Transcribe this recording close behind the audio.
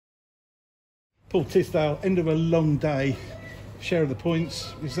Paul, Tisdale, end of a long day, share of the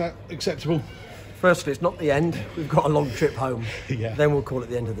points, is that acceptable? Firstly, it's not the end. We've got a long trip home. Yeah. Then we'll call it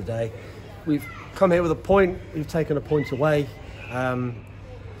the end of the day. We've come here with a point. We've taken a point away. The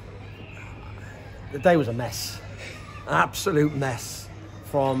day was a mess, an absolute mess.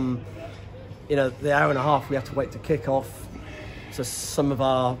 From the hour and a half we had to wait to kick off, to some of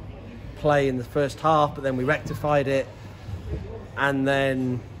our play in the first half, but then we rectified it, and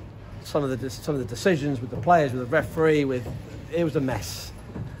then some of the decisions with the players, with the referee, it was a mess.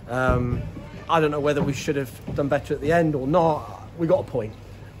 I don't know whether we should have done better at the end or not. We got a point.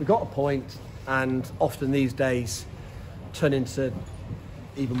 And often these days turn into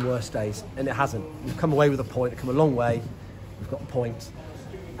even worse days, and it hasn't. We've come away with a point. We've come a long way. We've got a point,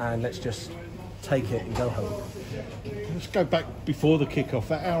 and let's just take it and go home. Let's go back before the kick-off,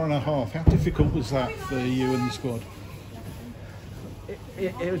 that hour and a half. How difficult was that for you and the squad?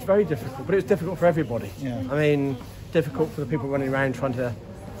 It was very difficult, but it was difficult for everybody. Yeah. I mean, difficult for the people running around the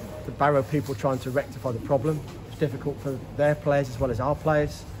Barrow people trying to rectify the problem. It was difficult for their players as well as our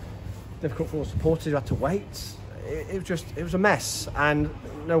players. Difficult for all supporters who had to wait. It was a mess, and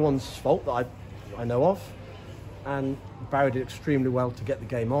no one's fault that I know of. And Barrow did extremely well to get the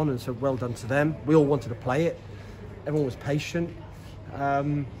game on, and so well done to them. We all wanted to play it. Everyone was patient. I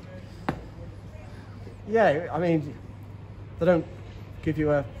mean, they don't give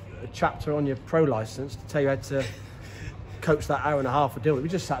you a chapter on your pro licence to tell you how to coach that hour and a half or deal with it. We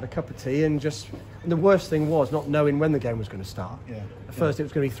just sat at a cup of tea and the worst thing was not knowing when the game was going to start. Yeah. At first it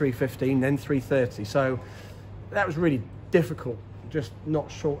was going to be 3:15, then 3:30. So that was really difficult, just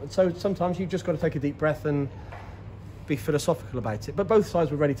not sure. And so sometimes you've just got to take a deep breath and be philosophical about it. But both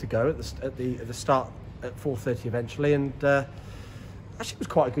sides were ready to go at the start at 4:30 eventually, and actually it was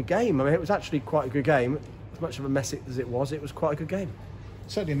quite a good game. I mean, it was actually quite a good game. As much of a mess as it was quite a good game.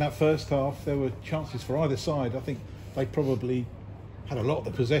 Certainly in that first half there were chances for either side. I think they probably had a lot of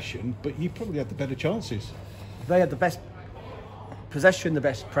the possession, but you probably had the better chances. They had the best possession, the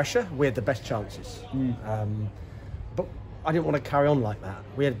best pressure. We had the best chances. But I didn't want to carry on like that.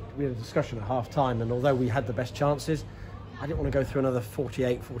 We had a discussion at half time, and although we had the best chances, I didn't want to go through another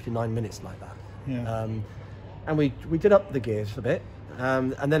 48, 49 minutes like that. Yeah. And we did up the gears a bit,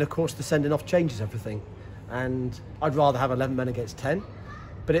 and then of course the sending off changes everything. And I'd rather have 11 men against 10,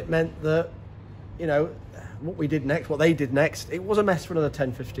 but it meant that what they did next, it was a mess for another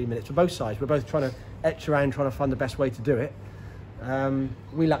 10, 15 minutes for both sides. We're both trying to etch around, trying to find the best way to do it.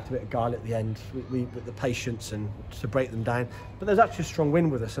 We lacked a bit of guile at the end, with the patience and to break them down. But there's actually a strong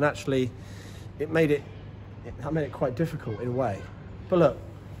wind with us, and actually it made it quite difficult in a way. But look,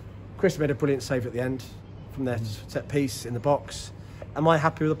 Chris made a brilliant save at the end from their set piece in the box. Am I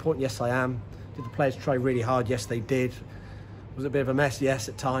happy with the point? Yes, I am. Did the players try really hard? Yes, they did. Was it a bit of a mess? Yes,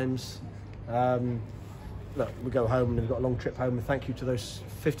 at times. Look, we go home and we've got a long trip home, and thank you to those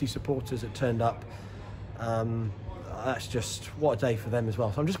 50 supporters that turned up. That's just, what a day for them as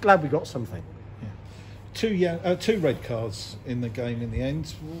well. So I'm just glad we got something. Yeah. Two red cards in the game in the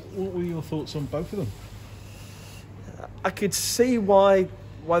end. What were your thoughts on both of them? I could see why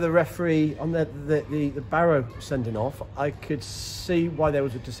the referee on the Barrow sending off, I could see why there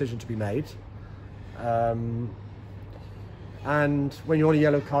was a decision to be made. And when you're on a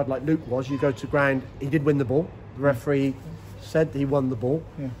yellow card like Luke was, you go to ground, he did win the ball. The referee said he won the ball.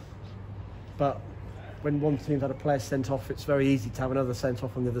 Yeah. But when one team's had a player sent off, it's very easy to have another sent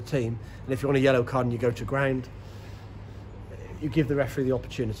off on the other team. And if you're on a yellow card and you go to ground, you give the referee the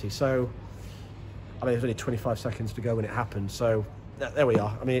opportunity. So, I mean, there's only 25 seconds to go when it happened. So, there we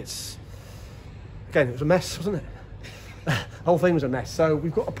are. I mean, it was a mess, wasn't it? The whole thing was a mess. So,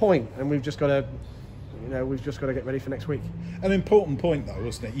 we've got a point, and we've just got to get ready for next week. An important point, though,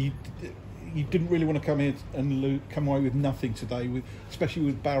 wasn't it? You didn't really want to come here and come away with nothing today, especially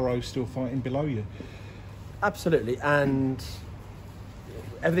with Barrow still fighting below you. Absolutely, and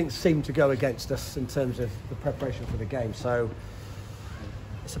everything seemed to go against us in terms of the preparation for the game. So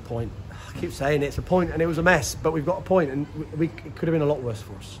it's a point. I keep saying it's a point, and it was a mess, but we've got a point, and it could have been a lot worse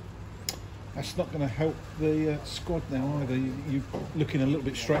for us. That's not going to help the squad now either. You're looking a little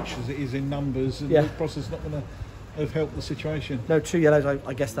bit stretched as it is in numbers, and Luke Prosser's not going to have helped the situation. No, 2 yellows.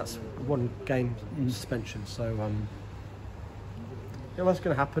 I guess that's one game suspension. So what's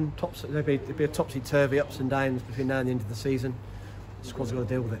going to happen? There'll be a topsy-turvy, ups and downs between now and the end of the season. The squad's got to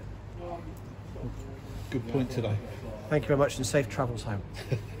deal with it. Good point today. Thank you very much, and safe travels home.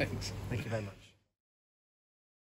 Thanks. Thank you very much.